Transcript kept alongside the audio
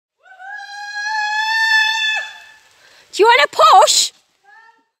Do you want to push?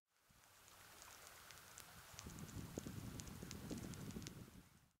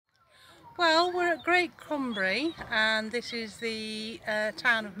 Well, we're at Great Cumbria, and this is the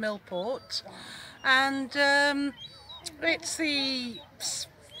town of Millport, and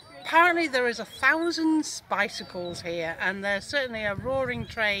apparently there is 1,000 bicycles here, and there's certainly a roaring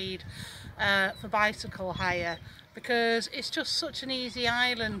trade for bicycle hire, because it's just such an easy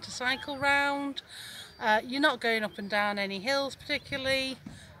island to cycle round. You're not going up and down any hills particularly,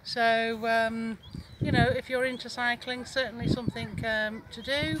 so you know, if you're into cycling, certainly something to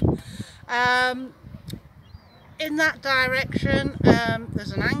do. In that direction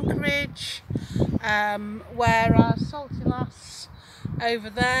there's an anchorage where our salty lass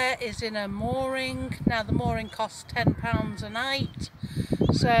over there is in a mooring. Now the mooring costs £10 a night,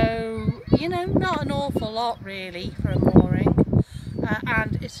 so you know, not an awful lot really for a mooring,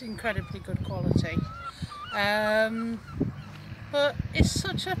 and it's incredibly good quality. But it's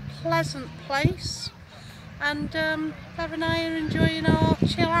such a pleasant place, and Bev and I are enjoying our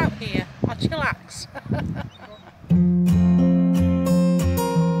chill out here, our chillax.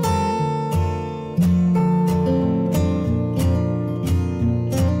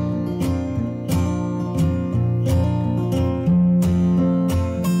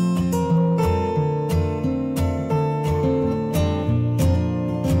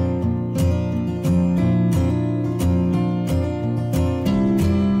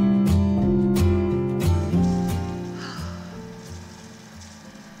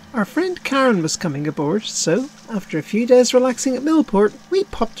 Our friend Karen was coming aboard, so after a few days relaxing at Millport, we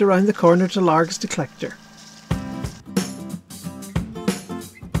popped around the corner to Largs to collect her.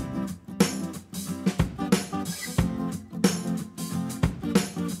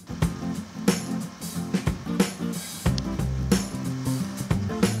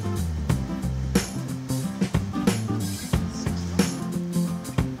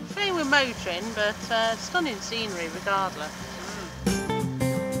 Same with motoring, but stunning scenery regardless.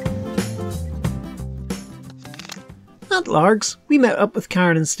 At Largs, we met up with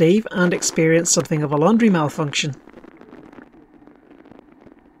Karen and Steve and experienced something of a laundry malfunction.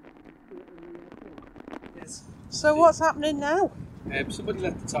 Yes. So what's happening now? Somebody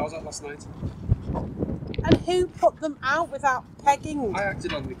left the towels out last night. And who put them out without pegging? I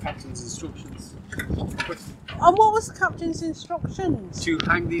acted on the captain's instructions. And what was the captain's instructions? To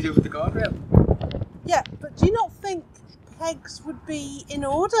hang these over the guardrail. Yeah, but do you not think pegs would be in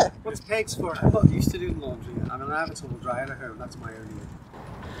order? What's pegs for? I'm not used to doing laundry. I mean, I have a tumble dryer at home, that's my only.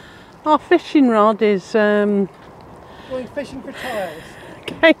 Our fishing rod is Going fishing for towels.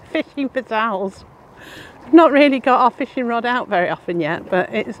 going fishing for towels. We've not really got our fishing rod out very often yet,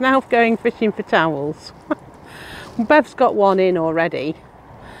 but it's now going fishing for towels. Bev's got one in already,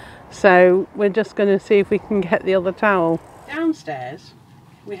 so we're just going to see if we can get the other towel. Downstairs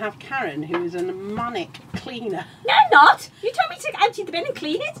we have Karen, who is a manic cleaner. No, I'm not. You told me to empty the bin and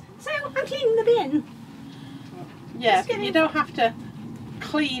clean it, so I'm cleaning the bin. Yeah, but you don't have to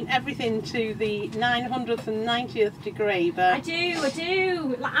clean everything to the 990th degree, but I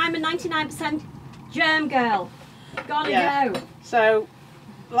do. Like, I'm a 99% germ girl. Gotta go. So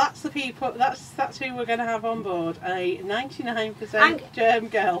that's the people. That's who we're going to have on board. A 99% germ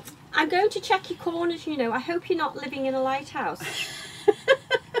girl. I'm going to check your corners. You know, I hope you're not living in a lighthouse.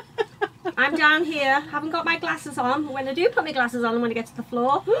 I'm down here, haven't got my glasses on. When I do put my glasses on, I'm going to get to the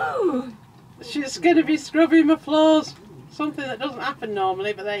floor. She's going to be scrubbing my floors. Something that doesn't happen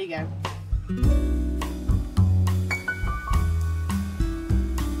normally, but there you go.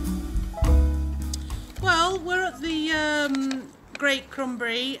 Well, we're at the Great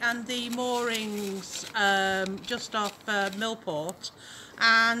Cumbria and the moorings just off Millport,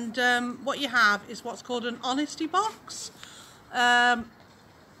 and what you have is what's called an honesty box.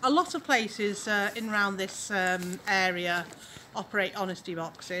 A lot of places in around this area operate honesty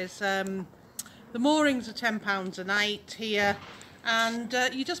boxes. The moorings are £10 a night here, and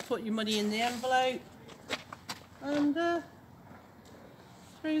you just put your money in the envelope and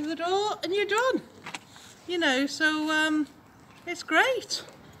through the door and you're done. You know, so it's great.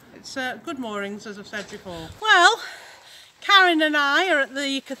 It's good moorings, as I've said before. Well, Karen and I are at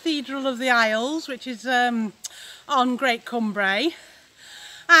the Cathedral of the Isles, which is on Great Cumbria.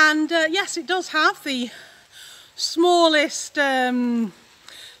 And yes, it does have the smallest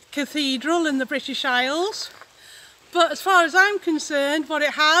cathedral in the British Isles, but as far as I'm concerned, what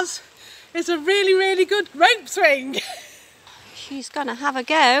it has is a really, really good rope swing. She's gonna have a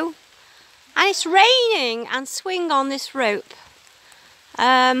go, and it's raining, and swing on this rope.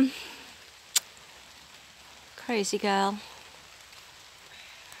 Crazy girl.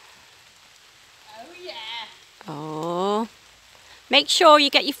 Oh yeah. Oh. Make sure you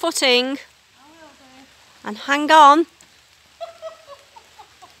get your footing and hang on.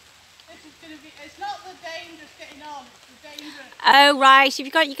 It's not the dangerous getting on, it's the dangerous. Oh right,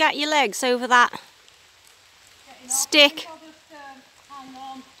 you've got you get your legs over that stick. I'll just hang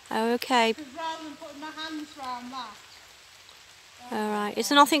on. Oh, okay. Because rather than putting my hands around that. Alright, is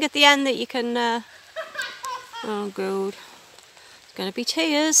there nothing at the end that you can... Oh good. It's going to be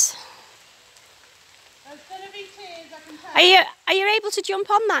tears. There's going to be tears, I can tell. Are you able to jump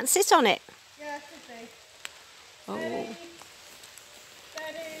on that and sit on it? Yeah, should be. Oh. Steady.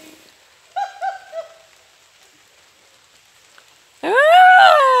 Steady.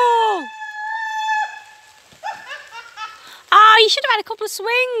 Oh! Oh, you should have had a couple of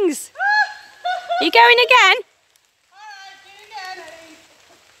swings. Are you going again? Alright, do it again.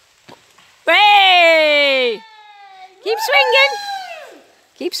 Hooray! Keep swinging.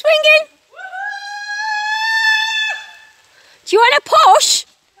 Keep swinging. Do you want to push?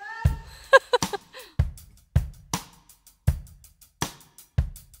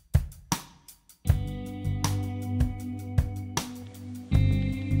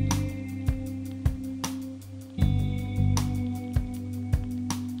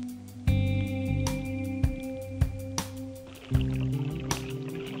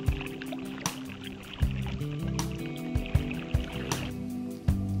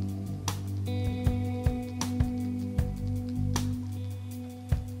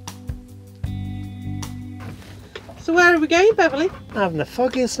 So where are we going, Beverly? I haven't the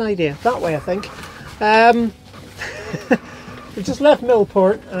foggiest idea. That way, I think. We just left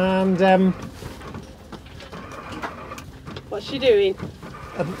Millport and What's she doing?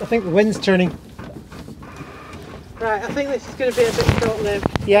 I think the wind's turning. Right, I think this is going to be a bit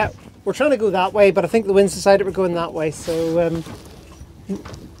short-lived. Yeah, we're trying to go that way, but I think the wind's decided we're going that way, so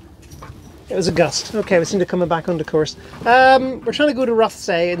it was a gust. Okay, we seem to be coming back onto course. We're trying to go to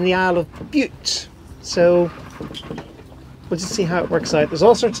Rothesay in the Isle of Bute, so we'll just see how it works out. There's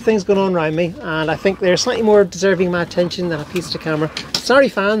all sorts of things going on around me, and I think they're slightly more deserving of my attention than a piece to camera. Sorry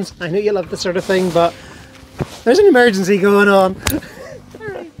fans, I know you love this sort of thing, but there's an emergency going on.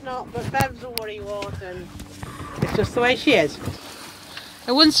 It's not, but Bev's a worrywart and it's just the way she is.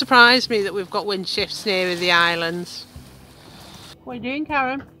 It wouldn't surprise me that we've got wind shifts near the islands. What are you doing,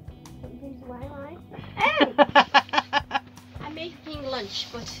 Karen? I'm making lunch,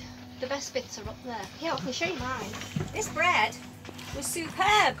 but the best bits are up there. Here, I can show you mine. This bread was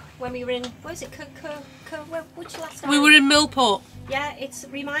superb when we were in, what was it, which last We were in Millport. Yeah, it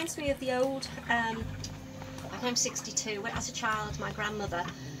reminds me of the old, I'm 62, as a child my grandmother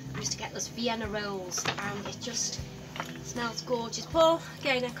used to get those Vienna rolls and it just smells gorgeous. Poor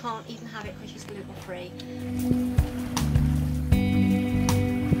Gaynor can't even have it because she's gluten-free.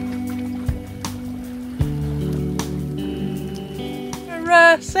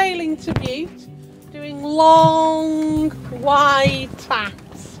 We're sailing to Bute, doing long, wide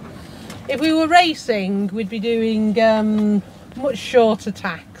tacks. If we were racing, we'd be doing much shorter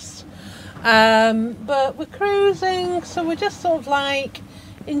tacks. But we're cruising, so we're just sort of like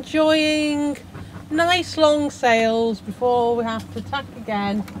enjoying nice long sails before we have to tack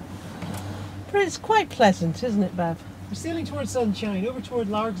again. But it's quite pleasant, isn't it, Bev? We're sailing towards sunshine, over toward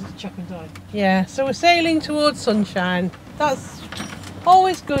Largs at Chucking Down. Yeah, so we're sailing towards sunshine. That's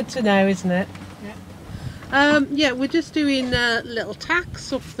always good to know, isn't it? Yeah. Yeah, we're just doing little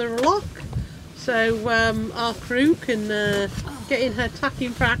tacks up the lock, so our crew can get in her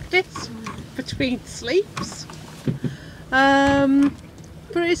tacking practice between sleeps.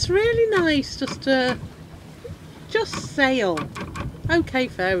 But it's really nice just to sail. Okay,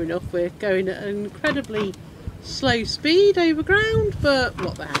 fair enough, we're going at an incredibly slow speed over ground, but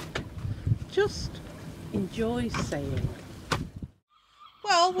what the heck, just enjoy sailing.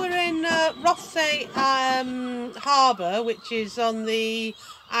 Well, we're in Rothesay Harbour, which is on the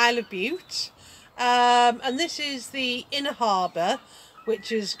Isle of Bute, and this is the inner harbour, which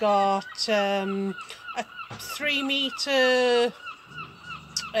has got a 3 metre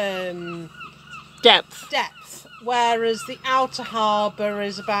depth, whereas the outer harbour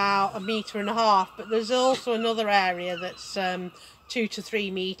is about 1.5 metres, but there's also another area that's 2 to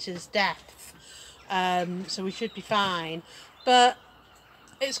 3 metres depth, so we should be fine. But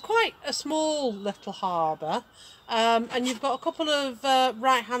it's quite a small little harbour, and you've got a couple of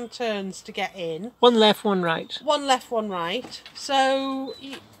right hand turns to get in. One left, one right. One left, one right. So,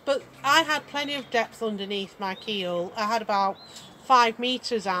 but I had plenty of depth underneath my keel. I had about 5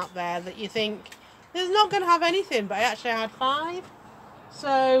 metres out there that you think there's not going to have anything, but I actually had 5.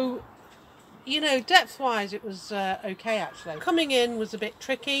 So, you know, depth wise it was okay actually. Coming in was a bit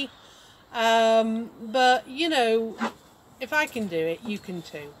tricky, but you know, if I can do it, you can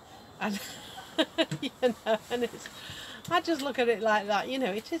too. And you know, and it's, I just look at it like that. You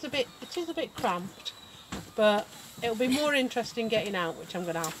know, it is a bit cramped, but it'll be more interesting getting out, which I'm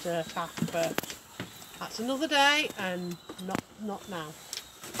going to have to tack. But that's another day, and not now.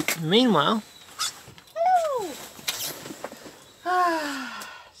 Meanwhile, hello.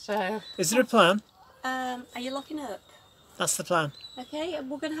 So, is there a plan? Are you looking up? That's the plan. Okay,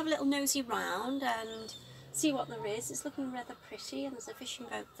 we're going to have a little nosy round and see what there is. It's looking rather pretty, and there's a fishing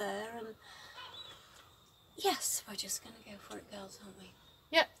boat there, and yes, we're just going to go for it, girls, aren't we?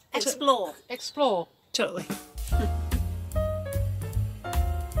 Yeah. Explore. Explore. Totally.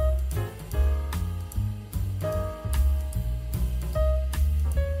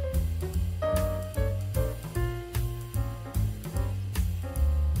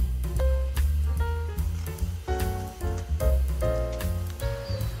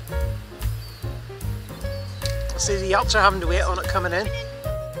 See, the yachts are having to wait on it coming in.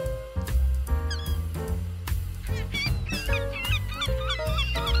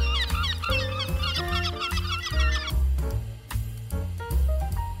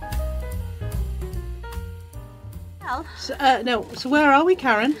 So where are we,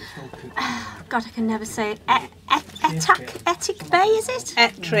 Karen? God, I can never say it. Ettrick Bay, is it?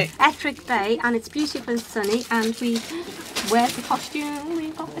 Ettrick Bay, and it's beautiful and sunny, and we wear the costume.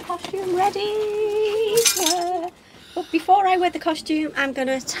 We've got the costume ready. But before I wear the costume, I'm going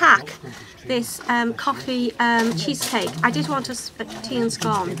to attack this coffee cheesecake. I did want a tea and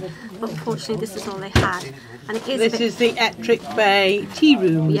scone, but unfortunately this is all they had. And it is. This is the Ettrick Bay tea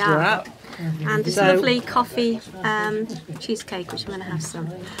rooms we're at. And this lovely coffee cheesecake, which I'm going to have some.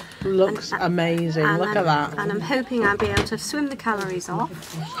 Looks amazing. Look at that. And I'm hoping I'll be able to swim the calories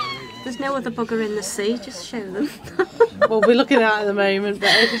off. There's no other bugger in the sea, just show them. We'll be looking at the moment, but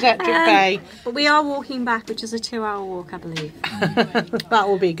it is Ettrick Bay. But we are walking back, which is a 2-hour walk, I believe. That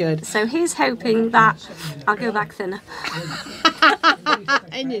will be good. So here's hoping that I'll go back thinner.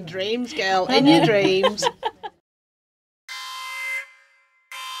 In your dreams, girl. In your dreams.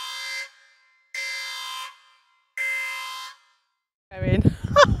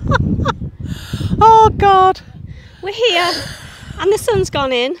 Oh God, we're here and the sun's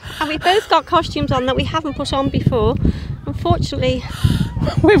gone in, and we've both got costumes on that we haven't put on before. Unfortunately,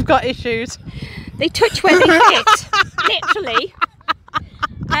 we've got issues. They touch where they fit, literally,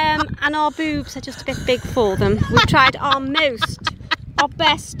 and our boobs are just a bit big for them. We've tried our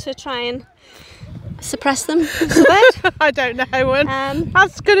best to try and suppress them. I don't know, and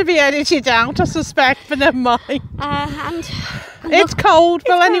that's going to be edited out, I suspect, but never mind. And it's cold.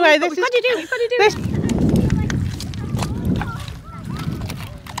 Well, anyway, this is. What do you do? What do you do?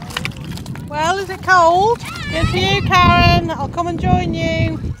 Well, is it cold? Good for you, Karen. I'll come and join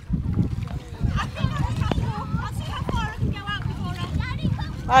you.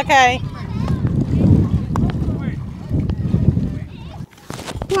 Okay.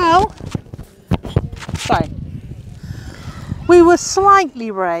 Well, so we were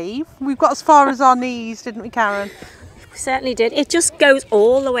slightly brave. We've got as far as our knees, didn't we, Karen? We certainly did. It just goes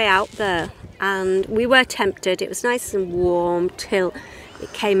all the way out there, and we were tempted. It was nice and warm till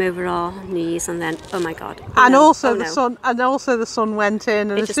it came over our knees, and then oh my God! And also the sun, and also the sun went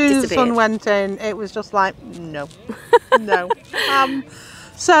in, and as soon as the sun went in, it was just like no, no.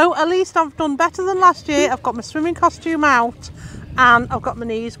 So at least I've done better than last year. I've got my swimming costume out, and I've got my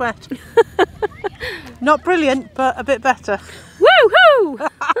knees wet. Not brilliant, but a bit better. Woohoo!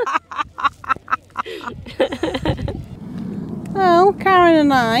 Well, Karen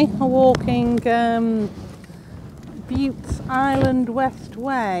and I are walking Bute's Island West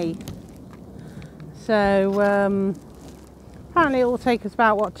Way. So apparently it will take us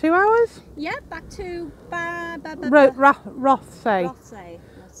about, what, 2 hours? Yeah, back to Rothesay.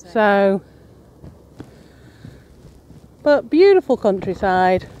 So, but beautiful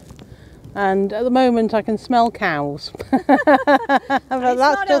countryside, and at the moment I can smell cows. But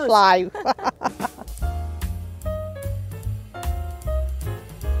that's just life.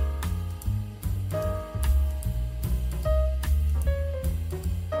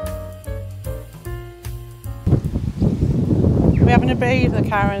 We're having a breather,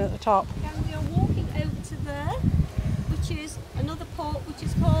 Karen, at the top. And we are walking over to there, which is another port, which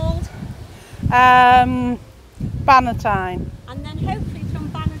is called Bannatyne. And then hopefully from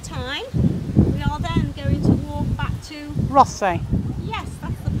Bannatyne we are then going to walk back to Rothesay. Yes,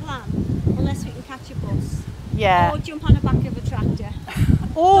 that's the plan. Unless we can catch a bus. Yeah. Or jump on the back of a tractor.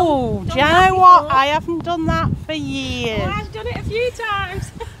 Oh, do you know what? I haven't done that for years. Oh, I've done it a few times.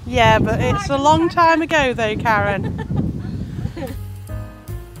 Yeah, but it's a long time ago though, Karen.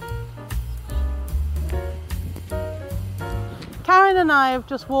 Karen and I have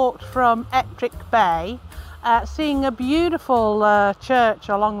just walked from Ettrick Bay, seeing a beautiful church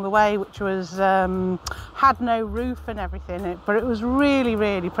along the way, which was had no roof and everything, but it was really,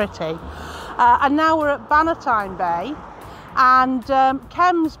 really pretty. And now we're at Bannatyne Bay, and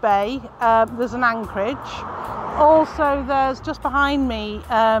Kemps Bay, there's an anchorage. Also, there's just behind me,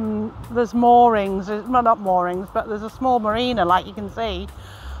 there's moorings, well, not moorings, but there's a small marina, like you can see.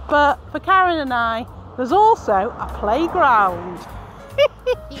 But for Karen and I, there's also a playground.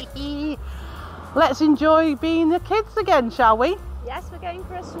 Let's enjoy being the kids again, shall we? Yes, we're going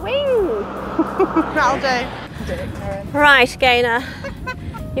for a swing. That'll do. Do it, Karen. Right, Gaynor.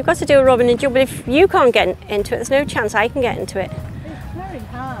 You've got to do a Robin and Jug, but if you can't get into it, there's no chance I can get into it. It's very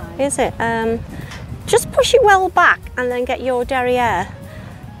high. Is it? Just push it well back and then get your derriere.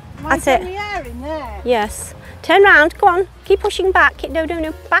 That's it. Derriere in there. Yes. Turn round, go on. Keep pushing back. No,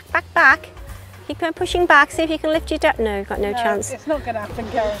 back, back, back. Keep on pushing back, see if you can lift your No, you've got no chance. It's not going to happen,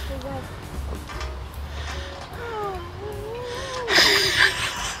 Karen.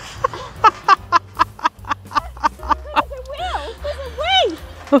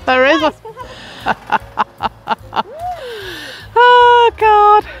 There is a... Oh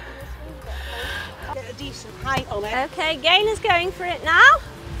God! Get a decent height on it. Okay, Gaynor's going for it now.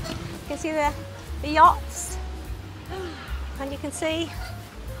 You can see the yachts, and you can see.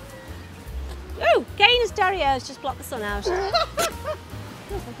 Oh, Gaynor's derriere has just blocked the sun out. I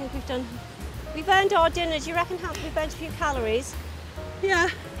think we've earned our dinner. Do you reckon we've burnt a few calories? Yeah.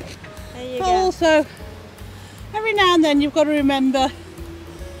 There you But go. also, every now and then you've got to remember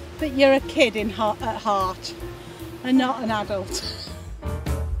that you're a kid at heart and not an adult.